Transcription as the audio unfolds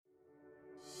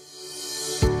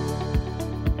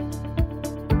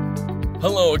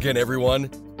Hello again,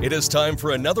 everyone. It is time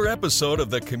for another episode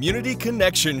of the Community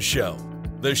Connection Show,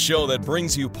 the show that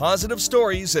brings you positive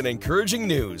stories and encouraging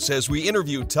news as we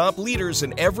interview top leaders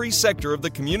in every sector of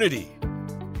the community.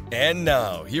 And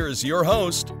now, here is your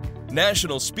host,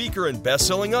 national speaker and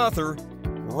best-selling author,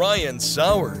 Ryan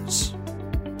Sowers.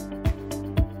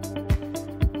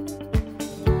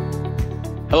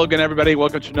 Hello again, everybody.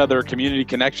 Welcome to another Community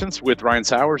Connections with Ryan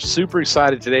Sowers. Super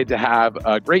excited today to have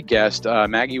a great guest,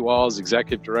 Maggie Walls,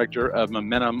 Executive Director of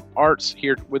Momentum Arts,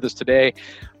 here with us today.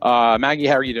 Maggie,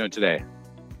 how are you doing today?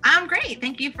 I'm great.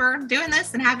 Thank you for doing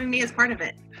this and having me as part of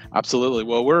it. Absolutely.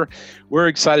 Well, we're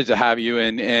excited to have you.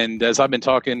 And as I've been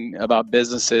talking about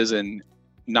businesses and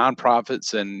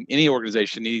nonprofits and any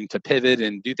organization needing to pivot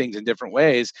and do things in different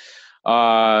ways,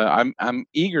 I'm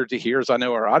eager to hear, as I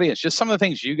know our audience, just some of the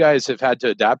things you guys have had to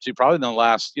adapt to probably in the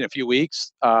last few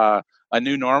weeks, a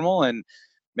new normal, and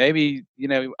maybe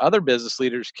other business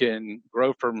leaders can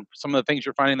grow from some of the things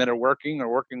you're finding that are working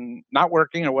or not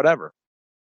working or whatever.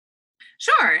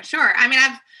 Sure. I mean,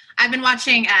 I've been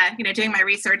watching, doing my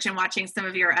research and watching some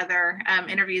of your other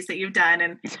interviews that you've done,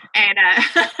 and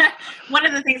one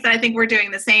of the things that I think we're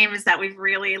doing the same is that we've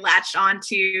really latched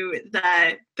onto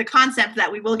the concept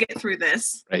that we will get through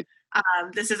this. Right.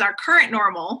 This is our current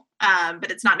normal,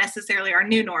 but it's not necessarily our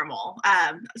new normal.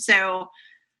 So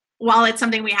while it's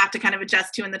something we have to kind of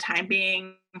adjust to in the time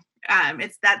being,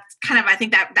 that's kind of, I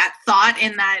think that thought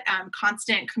in that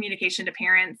constant communication to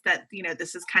parents that,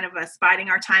 this is kind of us biding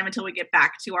our time until we get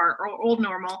back to our old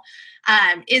normal,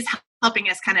 is helping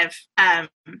us kind of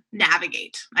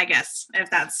navigate, I guess, if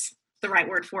that's the right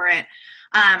word for it.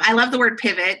 I love the word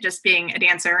pivot, just being a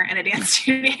dancer and a dance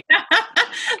studio.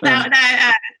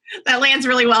 That lands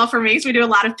really well for me because we do a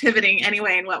lot of pivoting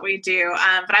anyway in what we do.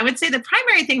 But I would say the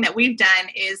primary thing that we've done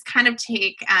is kind of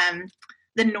take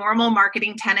the normal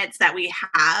marketing tenets that we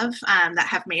have that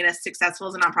have made us successful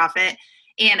as a nonprofit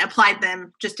and applied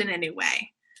them just in a new way.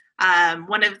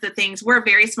 One of the things, we're a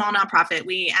very small nonprofit.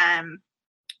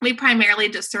 We primarily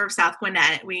just serve South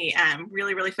Gwinnett. We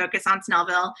really, really focus on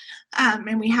Snellville.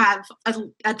 And we have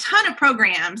a ton of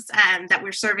programs that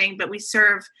we're serving, but we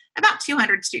serve about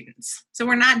 200 students. So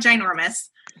we're not ginormous.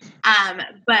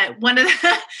 But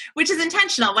which is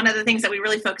intentional. One of the things that we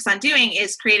really focus on doing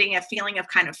is creating a feeling of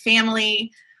kind of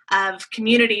family, of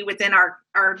community within our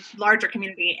larger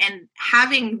community, and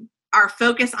having our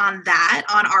focus on that,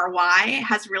 on our why,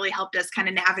 has really helped us kind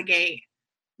of navigate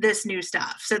this new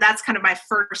stuff. So that's kind of my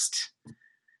first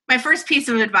piece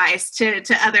of advice to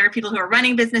other people who are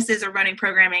running businesses or running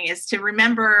programming, is to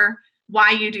remember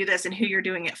why you do this and who you're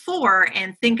doing it for,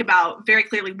 and think about very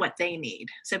clearly what they need.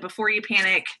 So before you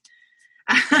panic,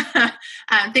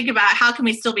 think about how can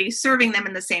we still be serving them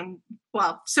at the same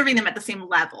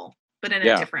level, but in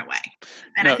a different way.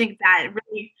 And I think that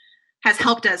really has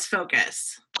helped us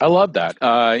focus. I love that.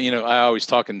 I always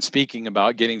talk and speaking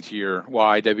about getting to your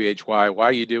why, WHY,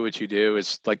 why you do what you do.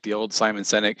 It's like the old Simon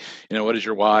Sinek, what is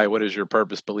your why? What is your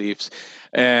purpose, beliefs?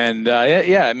 And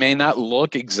it may not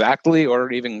look exactly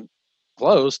or even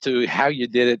close to how you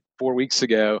did it 4 weeks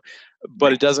ago,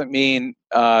 but it doesn't mean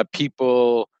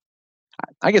people,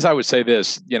 I guess I would say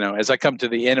this, as I come to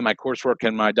the end of my coursework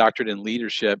and my doctorate in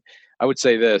leadership, I would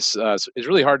say this, it's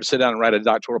really hard to sit down and write a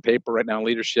doctoral paper right now in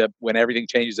leadership when everything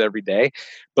changes every day,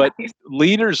 but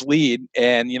leaders lead,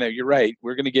 and you're right,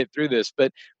 we're going to get through this,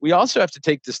 but we also have to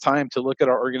take this time to look at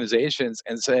our organizations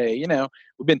and say,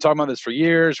 we've been talking about this for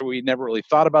years, or we never really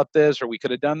thought about this, or we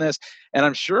could have done this. And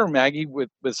I'm sure, Maggie,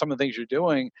 with some of the things you're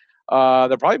doing,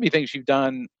 there'll probably be things you've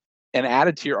done and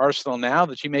added to your arsenal now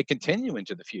that you may continue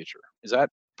into the future. Is that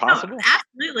possible? Oh,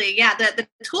 absolutely. Yeah. The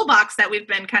toolbox that we've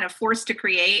been kind of forced to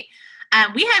create,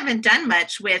 we haven't done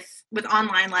much with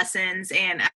online lessons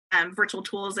and virtual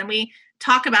tools. And we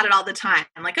talk about it all the time.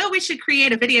 I'm like, we should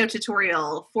create a video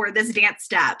tutorial for this dance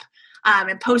step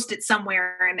and post it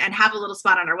somewhere and have a little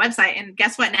spot on our website. And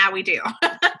guess what? Now we do.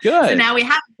 Good. So now we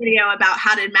have a video about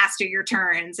how to master your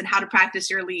turns and how to practice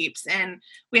your leaps. And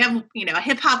we have, a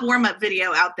hip hop warm up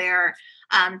video out there,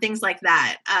 things like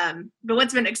that. But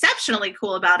what's been exceptionally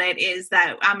cool about it is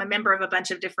that I'm a member of a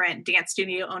bunch of different dance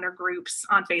studio owner groups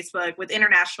on Facebook with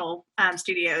international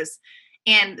studios.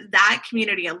 And that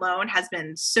community alone has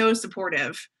been so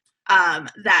supportive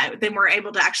that then we're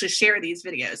able to actually share these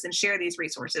videos and share these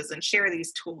resources and share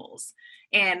these tools.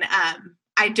 And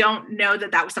I don't know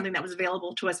that was something that was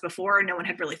available to us before. No one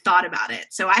had really thought about it.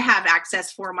 So I have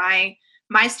access for my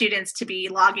students to be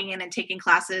logging in and taking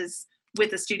classes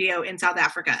with a studio in South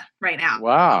Africa right now.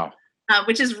 Wow.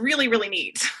 Which is really, really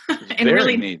neat. And very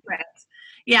really neat. different.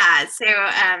 Yeah. So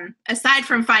aside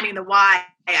from finding the why,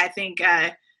 I think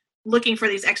looking for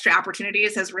these extra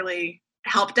opportunities has really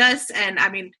helped us. And I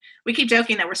mean, we keep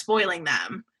joking that we're spoiling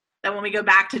them, that when we go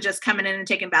back to just coming in and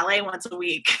taking ballet once a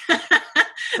week,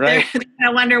 right. they're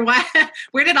gonna wonder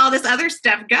where did all this other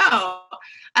stuff go?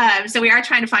 So we are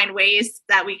trying to find ways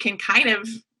that we can kind of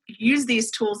use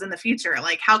these tools in the future.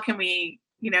 Like, how can we,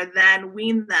 then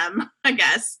wean them, I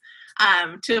guess,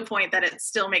 to a point that it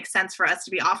still makes sense for us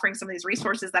to be offering some of these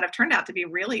resources that have turned out to be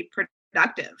really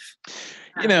productive.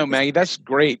 Maggie, that's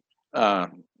great.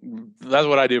 That's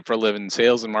what I do for a living,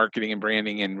 sales and marketing and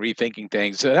branding and rethinking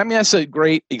things. So, I mean, that's a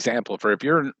great example for if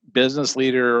you're a business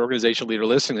leader, organizational leader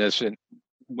listening to this, and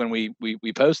when we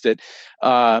post it,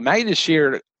 Maggie just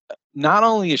shared, not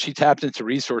only is she tapped into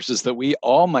resources that we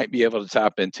all might be able to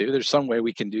tap into, there's some way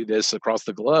we can do this across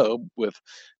the globe with,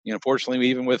 fortunately,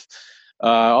 even with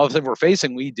all the things we're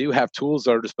facing, we do have tools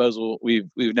at our disposal we've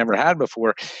never had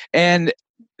before. And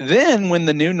then when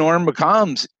the new norm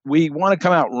becomes, we want to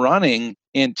come out running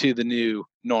into the new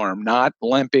norm, not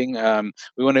limping.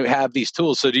 We want to have these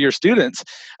tools. So to your students,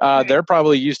 they're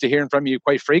probably used to hearing from you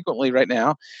quite frequently right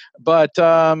now, but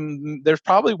there's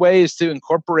probably ways to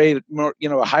incorporate more,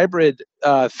 a hybrid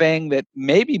thing that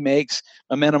maybe makes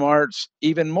Momentum Arts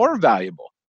even more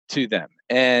valuable to them.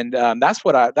 And that's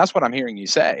what I'm hearing you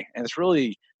say. And it's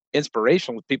really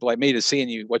inspirational with people like me to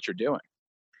seeing what you're doing.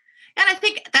 And I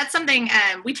think that's something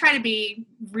we try to be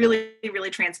really, really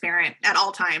transparent at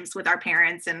all times with our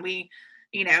parents. And we,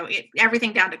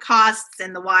 everything down to costs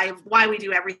and the why we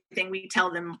do everything. We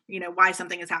tell them, why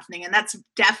something is happening. And that's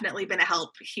definitely been a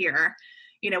help here.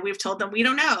 We've told them, we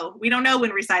don't know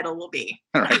when recital will be.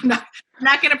 Right. I'm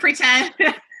not going to pretend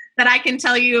that I can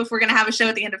tell you if we're going to have a show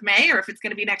at the end of May or if it's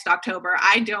going to be next October.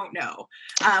 I don't know.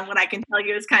 What I can tell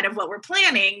you is kind of what we're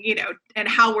planning, and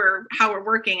how we're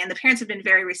working. And the parents have been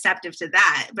very receptive to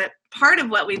that. But part of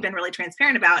what we've been really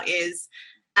transparent about is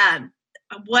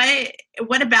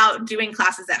what about doing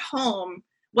classes at home?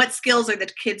 What skills are the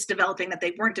kids developing that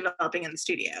they weren't developing in the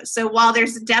studio? So while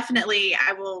there's definitely,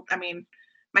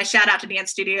 my shout out to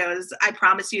Dance Studios, I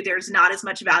promise you there's not as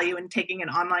much value in taking an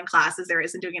online class as there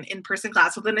is in doing an in-person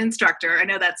class with an instructor. I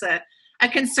know that's a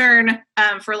concern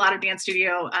for a lot of dance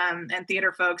studio and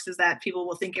theater folks, is that people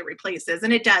will think it replaces,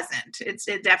 and it doesn't.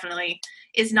 It definitely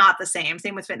is not the same.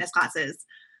 Same with fitness classes.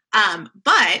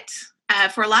 But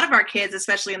for a lot of our kids,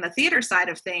 especially in the theater side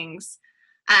of things,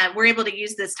 we're able to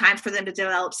use this time for them to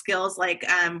develop skills like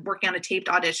working on a taped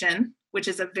audition, which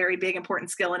is a very big,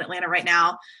 important skill in Atlanta right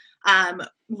now.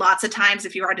 Lots of times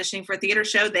if you're auditioning for a theater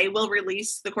show, they will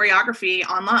release the choreography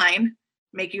online,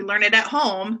 make you learn it at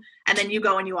home, and then you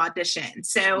go and you audition.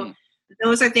 So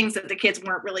those are things that the kids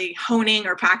weren't really honing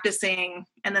or practicing,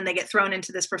 and then they get thrown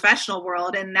into this professional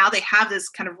world, and now they have this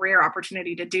kind of rare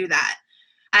opportunity to do that.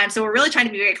 So we're really trying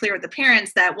to be very clear with the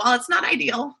parents that while it's not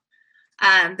ideal,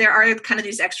 there are kind of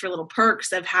these extra little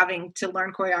perks of having to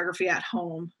learn choreography at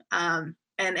home.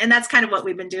 And that's kind of what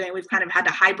we've been doing. We've kind of had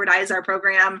to hybridize our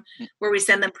program where we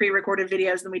send them pre-recorded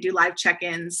videos and we do live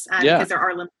check-ins because there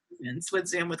are limitations with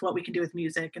Zoom with what we can do with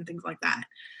music and things like that.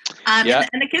 And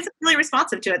the kids are really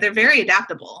responsive to it. They're very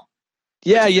adaptable.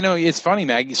 Yeah, it's funny,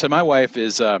 Maggie. So my wife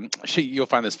is, you'll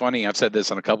find this funny. I've said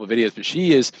this on a couple of videos, but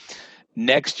she is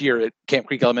next year at Camp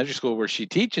Creek Elementary School where she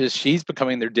teaches, she's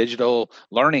becoming their digital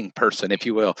learning person, if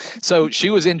you will. So she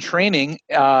was in training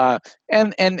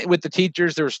and with the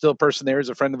teachers, there was still a person there as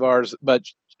a friend of ours, but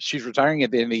she's retiring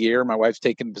at the end of the year. My wife's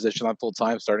taking the position on full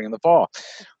time starting in the fall.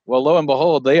 Well, lo and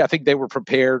behold, I think they were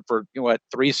prepared for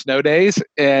 3 snow days.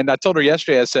 And I told her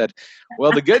yesterday, I said,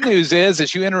 well, the good news is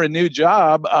as you enter a new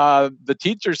job, the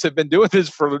teachers have been doing this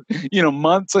for,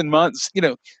 months and months,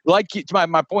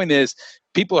 my point is,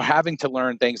 people are having to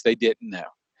learn things they didn't know.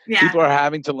 Yeah. People are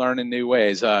having to learn in new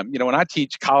ways. When I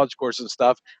teach college courses and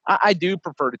stuff, I do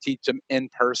prefer to teach them in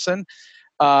person.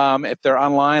 If they're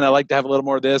online, I like to have a little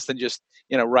more of this than just,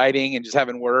 writing and just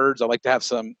having words. I like to have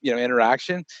some,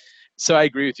 interaction. So I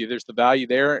agree with you. There's the value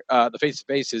there. The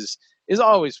face-to-face is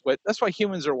always that's why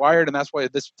humans are wired. And that's why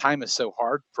this time is so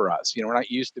hard for us. We're not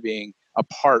used to being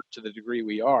apart to the degree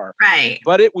we are. Right.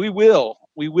 But we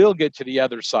will get to the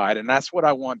other side. And that's what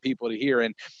I want people to hear.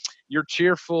 And your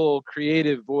cheerful,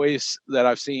 creative voice that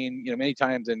I've seen, many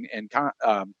times in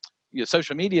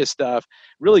social media stuff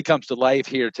really comes to life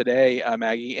here today,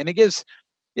 Maggie. And it gives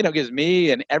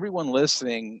me and everyone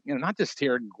listening, not just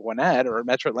here in Gwinnett or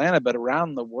Metro Atlanta, but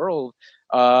around the world.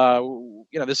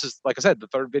 This is, like I said, the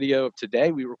third video of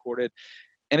today we recorded.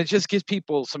 And it just gives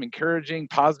people some encouraging,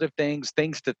 positive things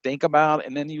to think about.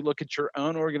 And then you look at your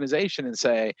own organization and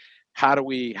say, how do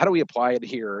we apply it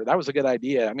here? That was a good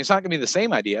idea. I mean, it's not going to be the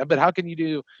same idea, but how can you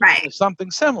do something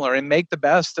similar and make the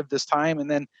best of this time and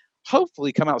then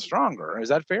hopefully come out stronger? Is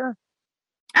that fair?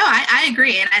 Oh, I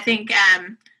agree. And I think,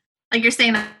 like you're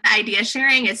saying, the idea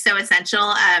sharing is so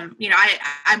essential.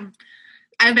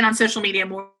 I've been on social media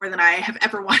more than I have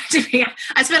ever wanted to be.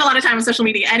 I spend a lot of time on social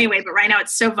media anyway, but right now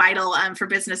it's so vital for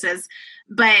businesses.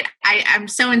 But I'm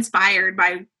so inspired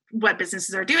by what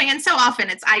businesses are doing. And so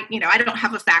often I don't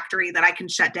have a factory that I can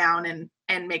shut down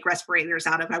and make respirators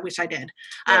out of. I wish I did.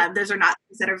 Right. Those are not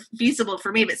things that are feasible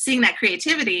for me, but seeing that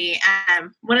creativity,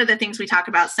 one of the things we talk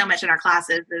about so much in our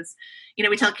classes is,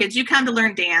 we tell kids, you come to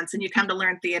learn dance and you come to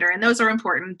learn theater, and those are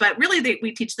important, but really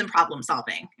we teach them problem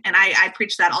solving. And I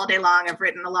preach that all day long. I've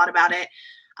written a lot about it.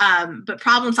 But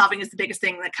problem solving is the biggest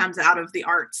thing that comes out of the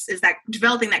arts, is that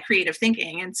developing that creative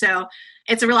thinking. And so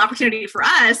it's a real opportunity for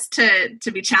us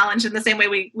to be challenged in the same way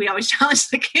we always challenge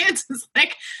the kids. It's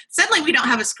like, suddenly we don't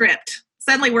have a script.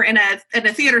 Suddenly we're in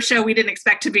a theater show we didn't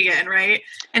expect to be in, right?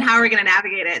 And how are we going to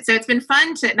navigate it? So it's been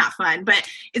not fun, but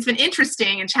it's been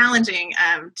interesting and challenging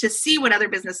to see what other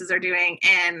businesses are doing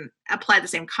and apply the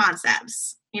same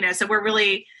concepts. So we're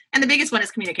really, and the biggest one is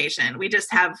communication. We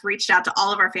just have reached out to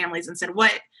all of our families and said,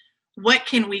 what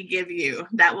can we give you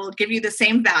that will give you the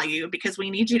same value? Because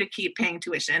we need you to keep paying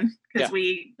tuition, because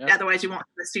otherwise you won't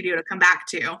have a studio to come back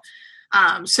to.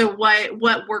 So what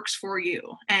works for you?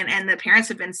 And the parents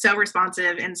have been so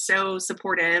responsive and so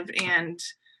supportive and,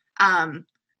 and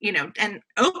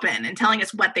open and telling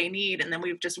us what they need. And then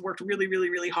we've just worked really, really,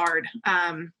 really hard,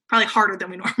 probably harder than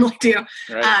we normally do,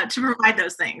 right, to provide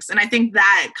those things. And I think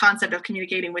that concept of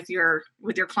communicating with your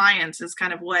clients is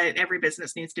kind of what every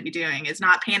business needs to be doing, is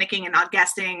not panicking and not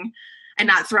guessing and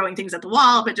not throwing things at the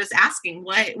wall, but just asking,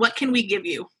 what can we give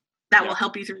you that will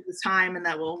help you through this time and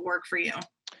that will work for you?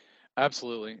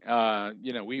 Absolutely.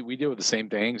 We deal with the same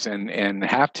things and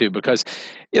have to, because,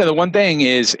 the one thing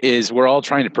is we're all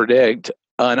trying to predict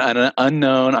an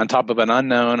unknown on top of an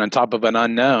unknown on top of an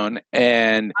unknown.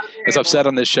 And as I've said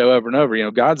on this show over and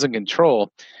over, God's in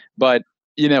control, but,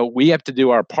 we have to do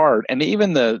our part. And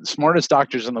even the smartest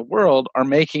doctors in the world are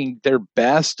making their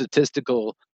best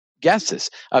statistical guesses.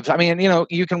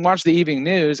 You can watch the evening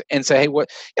news and say, hey,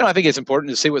 I think it's important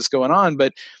to see what's going on,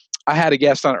 but I had a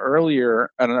guest on an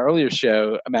earlier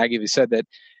show, Maggie, who said that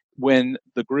when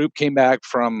the group came back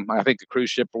from, I think, a cruise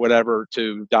ship or whatever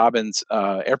to Dobbins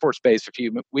Air Force Base a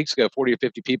few weeks ago, 40 or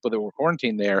 50 people that were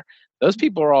quarantined there, those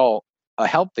people are all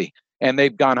healthy and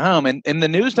they've gone home. And the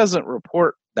news doesn't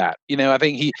report that. I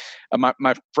think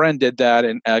my friend did that,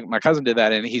 and my cousin did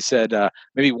that, and he said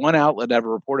maybe one outlet ever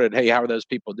reported, hey, how are those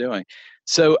people doing?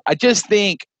 So I just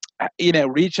think,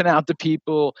 reaching out to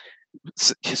people,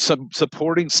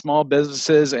 supporting small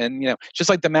businesses, and just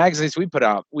like the magazines we put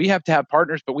out, we have to have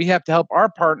partners, but we have to help our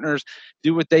partners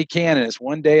do what they can, and it's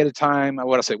one day at a time.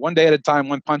 One day at a time,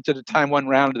 one punch at a time, one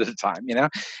round at a time.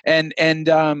 And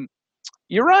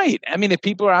you're right. If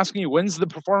people are asking you, when's the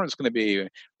performance going to be?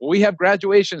 Well, we have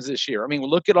graduations this year.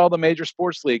 Look at all the major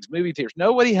sports leagues, movie theaters.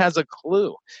 Nobody has a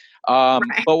clue. Right.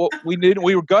 But what we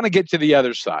were going to get to the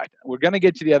other side. We're going to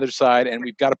get to the other side, and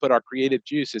we've got to put our creative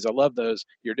juices, I love those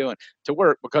you're doing, to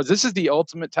work, because this is the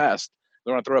ultimate test.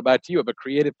 I want to throw it back to you. Of a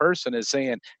creative person is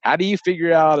saying, how do you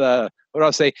figure out how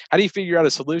do you figure out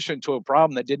a solution to a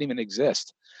problem that didn't even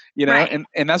exist? Right.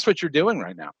 And that's what you're doing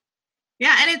right now.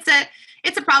 Yeah, and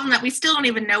it's a problem that we still don't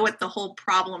even know what the whole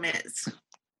problem is.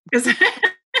 Is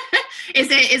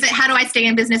it how do I stay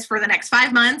in business for the next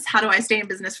 5 months? How do I stay in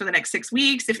business for the next 6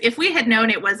 weeks? If we had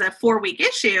known it was a 4-week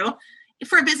issue,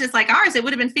 for a business like ours, it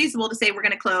would have been feasible to say we're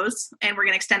going to close and we're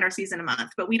going to extend our season a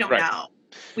month, but we don't know.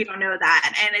 We don't know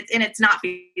that, and it's not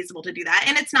feasible to do that,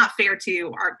 and it's not fair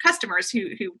to our customers who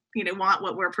want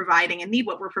what we're providing and need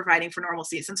what we're providing for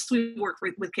normalcy. Since we work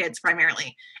with kids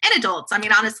primarily and adults,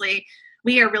 honestly,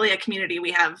 we are really a community.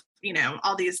 We have,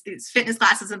 all these fitness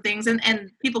classes and things,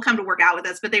 and people come to work out with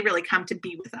us, but they really come to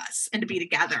be with us and to be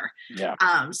together. Yeah.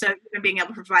 So being able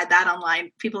to provide that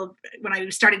online, people, when I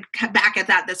started back at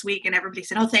that this week, and everybody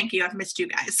said, oh, thank you, I've missed you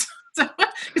guys. So,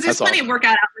 because there's plenty of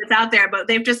workout outlets out there, but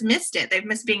they've just missed it. They've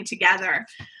missed being together.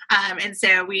 And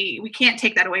so we can't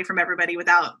take that away from everybody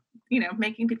without,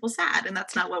 making people sad. And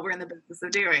that's not what we're in the business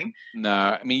of doing.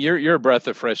 No, you're a breath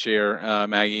of fresh air,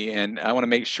 Maggie. And I want to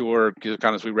make sure, kind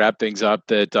of as we wrap things up,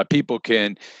 that people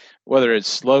can, whether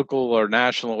it's local or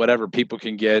national, whatever, people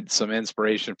can get some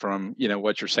inspiration from,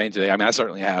 what you're saying today. I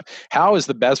certainly have. How is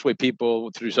the best way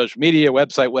people, through social media,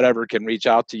 website, whatever, can reach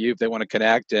out to you if they want to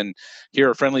connect and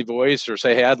hear a friendly voice, or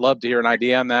say, hey, I'd love to hear an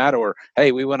idea on that, or,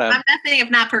 hey, we want to... I'm nothing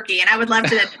if not perky, and I would love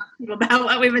to talk to people about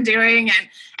what we've been doing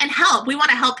and help. We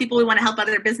want to help people. We want to help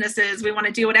other businesses. We want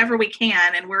to do whatever we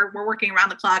can, and we're working around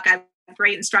the clock. I've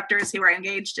great instructors who are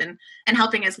engaged and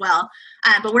helping as well.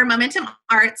 But we're Momentum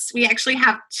Arts. We actually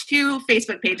have 2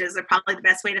 Facebook pages. They're probably the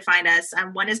best way to find us.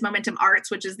 One is Momentum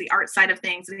Arts, which is the art side of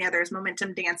things, and the other is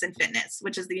Momentum Dance and Fitness,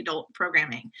 which is the adult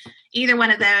programming. Either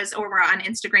one of those, or we're on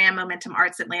Instagram, Momentum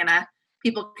Arts Atlanta.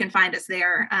 People can find us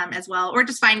there as well, or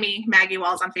just find me, Maggie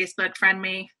Walls, on Facebook. Friend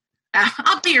me.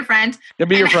 I'll be your friend. You'll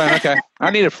be your friend. Okay.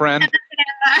 I need a friend.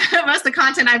 Most of the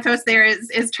content I post there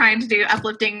is trying to do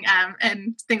uplifting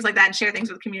and things like that, and share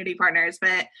things with community partners.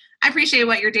 But I appreciate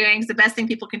what you're doing. It's the best thing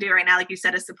people can do right now, like you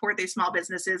said, is support these small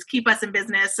businesses, keep us in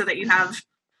business so that you have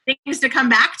things to come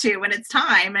back to when it's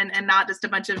time, and not just a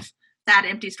bunch of sad,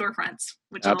 empty storefronts,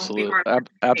 which absolutely. will be more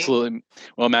Absolutely.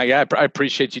 Well, Maggie, I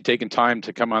appreciate you taking time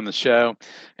to come on the show,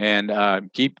 and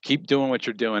keep doing what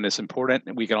you're doing. It's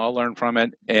important. We can all learn from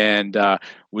it, and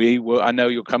we will. I know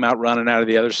you'll come out running out of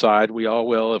the other side. We all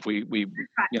will if we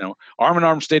arm in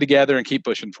arm stay together and keep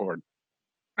pushing forward.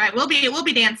 Right, we'll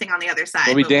be dancing on the other side.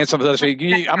 We'll be dancing on the other side.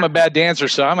 I'm a bad dancer,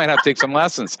 so I might have to take some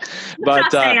lessons.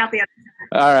 But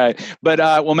all right. But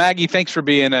well, Maggie, thanks for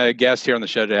being a guest here on the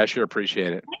show today. I sure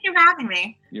appreciate it. Thank you for having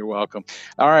me. You're welcome.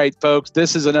 All right, folks.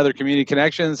 This is another Community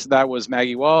Connections. That was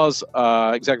Maggie Walls,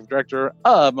 Executive Director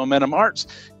of Momentum Arts.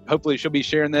 Hopefully she'll be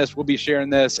sharing this. We'll be sharing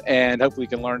this, and hopefully you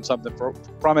can learn something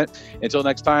from it. Until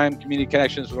next time, Community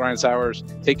Connections with Ryan Sowers.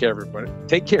 Take care, everybody.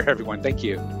 Take care, everyone. Thank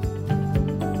you.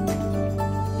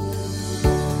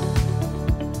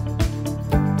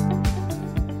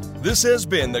 This has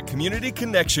been the Community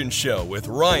Connection Show with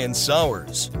Ryan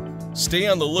Sowers. Stay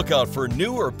on the lookout for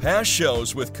new or past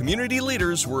shows with community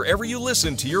leaders wherever you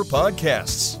listen to your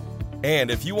podcasts. And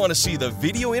if you want to see the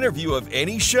video interview of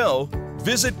any show,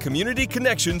 visit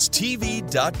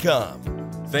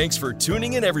CommunityConnectionsTV.com. Thanks for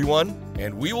tuning in, everyone,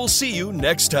 and we will see you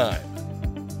next time.